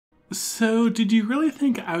So, did you really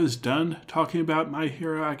think I was done talking about My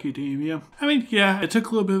Hero Academia? I mean, yeah, it took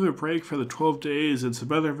a little bit of a break for the 12 days and some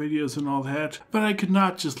other videos and all that, but I could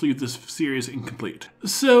not just leave this series incomplete.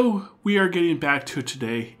 So, we are getting back to it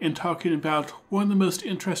today and talking about one of the most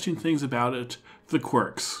interesting things about it, the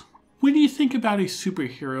quirks. When you think about a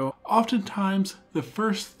superhero, oftentimes the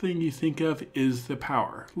first thing you think of is the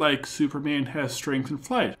power. Like Superman has strength and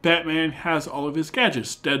flight, Batman has all of his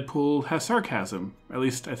gadgets, Deadpool has sarcasm. At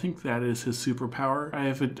least I think that is his superpower. I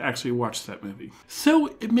haven't actually watched that movie. So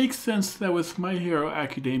it makes sense that with My Hero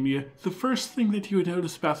Academia, the first thing that you would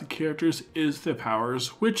notice about the characters is the powers,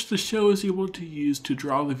 which the show is able to use to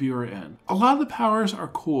draw the viewer in. A lot of the powers are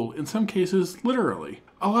cool, in some cases literally.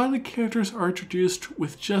 A lot of the characters are introduced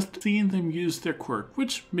with just seeing them use their quirk,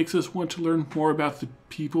 which makes us want to learn more about the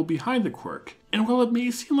people behind the quirk. And while it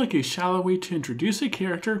may seem like a shallow way to introduce a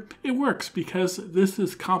character, it works because this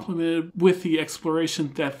is complemented with the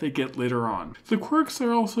exploration that they get later on. The quirks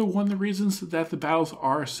are also one of the reasons that the battles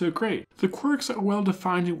are so great. The quirks are well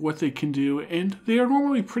defined in what they can do, and they are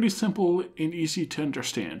normally pretty simple and easy to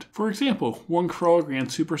understand. For example, one Crawl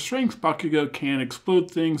grants super strength, Bakugo can explode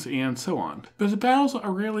things, and so on. But the battles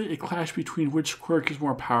are rarely a clash between which quirk is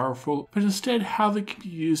more powerful, but instead how they can be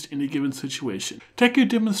used in a given situation. Deku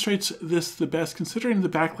demonstrates this the best considering the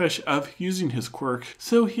backlash of using his quirk,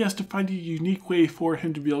 so he has to find a unique way for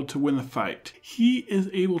him to be able to win the fight. He is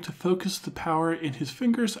able to focus the power in his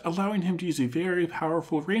fingers, allowing him to use a very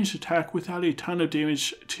powerful ranged attack without a ton of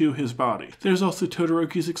damage to his body. There's also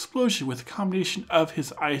Todoroki's explosion with a combination of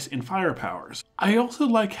his ice and fire powers. I also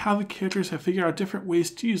like how the characters have figured out different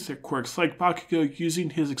ways to use their quirks, like Bakugo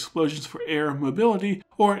using his explosions for air mobility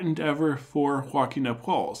or Endeavor for walking up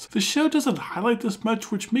walls. The show doesn't highlight this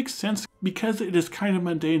much, which makes sense because it is kind of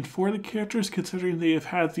mundane for the characters considering they have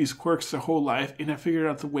had these quirks their whole life and have figured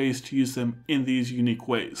out the ways to use them in these unique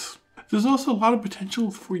ways. There's also a lot of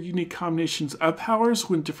potential for unique combinations of powers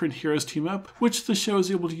when different heroes team up, which the show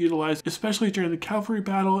is able to utilize, especially during the cavalry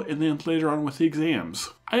battle and then later on with the exams.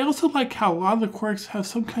 I also like how a lot of the quirks have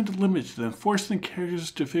some kind of limit to them, forcing the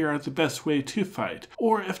characters to figure out the best way to fight.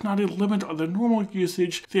 Or if not a limit on their normal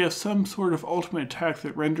usage, they have some sort of ultimate attack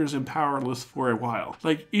that renders them powerless for a while,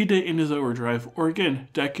 like Ida in his overdrive, or again,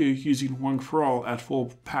 Deku using One For All at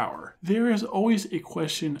full power. There is always a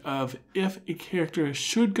question of if a character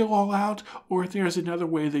should go all out, or if there is another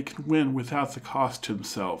way they can win without the cost to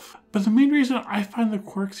himself. But the main reason I find the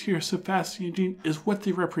quirks here so fascinating is what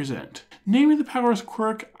they represent. Naming the powers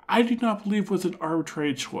quirk, I do not believe was an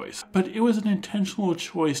arbitrary choice, but it was an intentional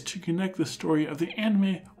choice to connect the story of the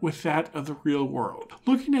anime with that of the real world.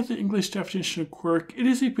 Looking at the English definition of quirk, it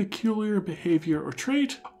is a peculiar behavior or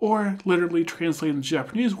trait, or literally translating the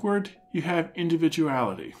Japanese word, you have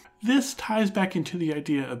individuality. This ties back into the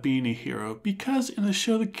idea of being a hero, because in the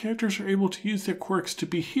show the characters are able to use their quirks to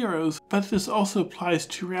be heroes, but this also applies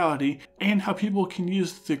to reality and how people can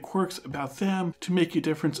use the quirks about them to make a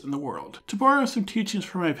difference in the world. To borrow some teachings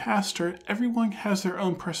from my pastor, everyone has their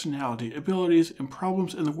own personality, abilities, and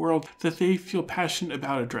problems in the world that they feel passionate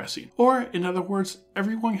about addressing. Or, in other words,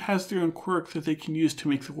 everyone has their own quirk that they can use to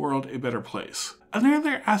make the world a better place.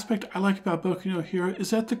 Another aspect I like about Boku No Hero is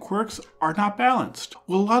that the quirks are not balanced.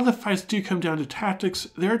 While a lot of the fights do come down to tactics,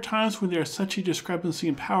 there are times when there is such a discrepancy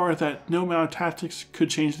in power that no amount of tactics could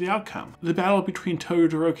change the outcome. The battle between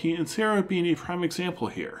Todoroki and Sarah being a prime example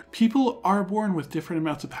here. People are born with different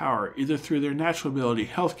amounts of power, either through their natural ability,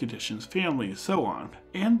 health conditions, family, so on.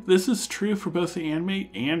 And this is true for both the anime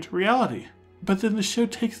and reality. But then the show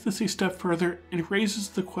takes this a step further and raises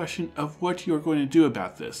the question of what you are going to do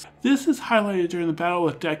about this. This is highlighted during the battle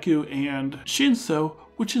with Deku and Shinso,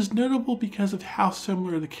 which is notable because of how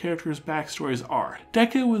similar the characters' backstories are.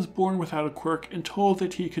 Deku was born without a quirk and told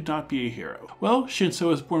that he could not be a hero. Well, Shinso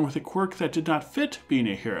was born with a quirk that did not fit being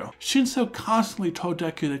a hero. Shinso constantly told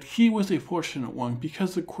Deku that he was a fortunate one because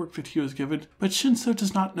of the quirk that he was given, but Shinso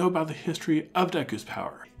does not know about the history of Deku's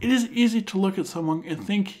power. It is easy to look at someone and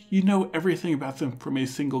think you know everything about them from a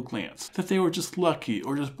single glance, that they were just lucky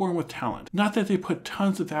or just born with talent, not that they put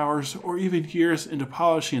tons of hours or even years into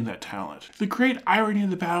polishing that talent. The great irony of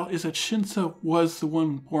the battle is that Shinso was the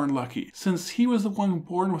one born lucky, since he was the one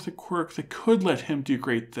born with a quirk that could let him do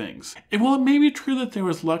great things. And while it may be true that there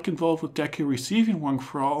was luck involved with Deku receiving One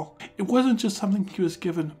For All, it wasn't just something he was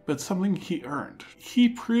given, but something he earned. He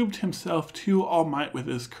proved himself to All Might with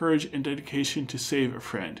his courage and dedication to save a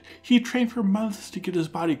friend. He trained for months to get his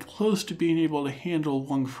body close to being able to handle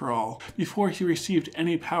One For All before he received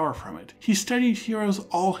any power from it. He studied heroes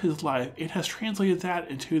all his life and has translated that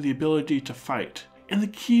into the ability to fight. And the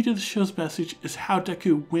key to the show's message is how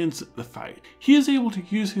Deku wins the fight. He is able to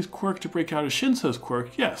use his quirk to break out of Shinso's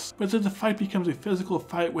quirk, yes, but then the fight becomes a physical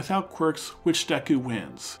fight without quirks, which Deku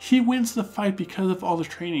wins. He wins the fight because of all the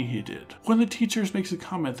training he did. One of the teachers makes a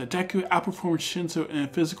comment that Deku outperformed Shinso in a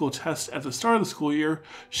physical test at the start of the school year,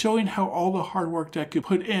 showing how all the hard work Deku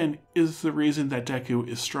put in is the reason that Deku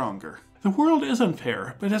is stronger. The world is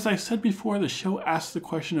unfair, but as I said before, the show asks the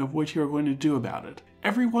question of what you are going to do about it.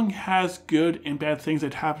 Everyone has good and bad things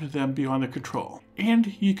that happen to them beyond their control.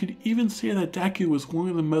 And you could even say that Deku was one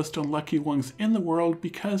of the most unlucky ones in the world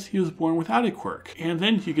because he was born without a quirk. And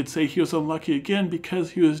then you could say he was unlucky again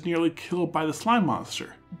because he was nearly killed by the slime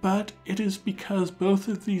monster. But it is because both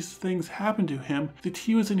of these things happened to him that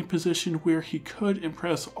he was in a position where he could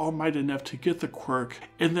impress All Might enough to get the quirk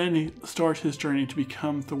and then start his journey to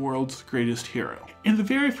become the world's greatest hero. In the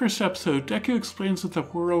very first episode, Deku explains that the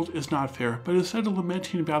world is not fair, but instead of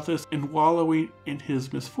lamenting about this and wallowing in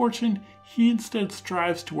his misfortune, he instead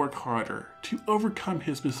strives to work harder, to overcome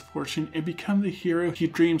his misfortune and become the hero he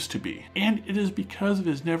dreams to be. And it is because of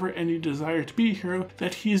his never-ending desire to be a hero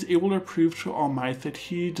that he is able to prove to All Might that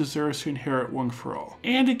he deserves to inherit One For All.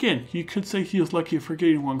 And again, you could say he was lucky for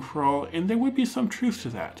getting One For All, and there would be some truth to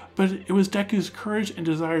that. But it was Deku's courage and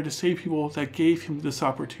desire to save people that gave him this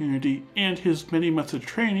opportunity, and his many months of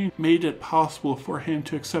training made it possible for him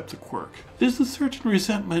to accept the quirk. There's a certain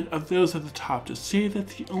resentment of those at the top to say that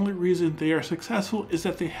the only reason they are successful is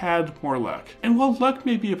that they had more luck. And while luck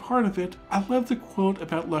may be a part of it, I love the quote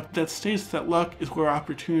about luck that states that luck is where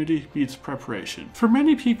opportunity meets preparation. For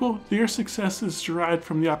many people, their success is derived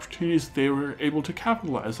from the opportunities they were able to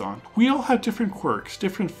capitalize on. We all have different quirks,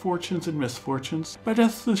 different fortunes and misfortunes, but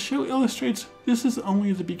as the show illustrates, this is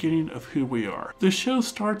only the beginning of who we are. The show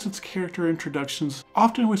starts its character introductions,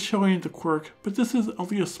 often with showing the quirk, but this is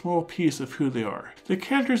only a small piece of who they are. The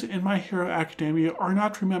characters in My Hero Academia are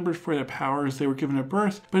not remembered for their powers they were given at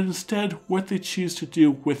birth, but instead what they choose to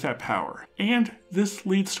do with that power. And this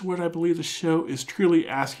leads to what I believe the show is truly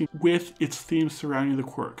asking with its themes surrounding the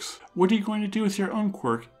quirks. What are you going to do with your own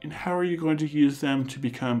quirk, and how are you going to use them to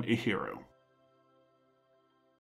become a hero?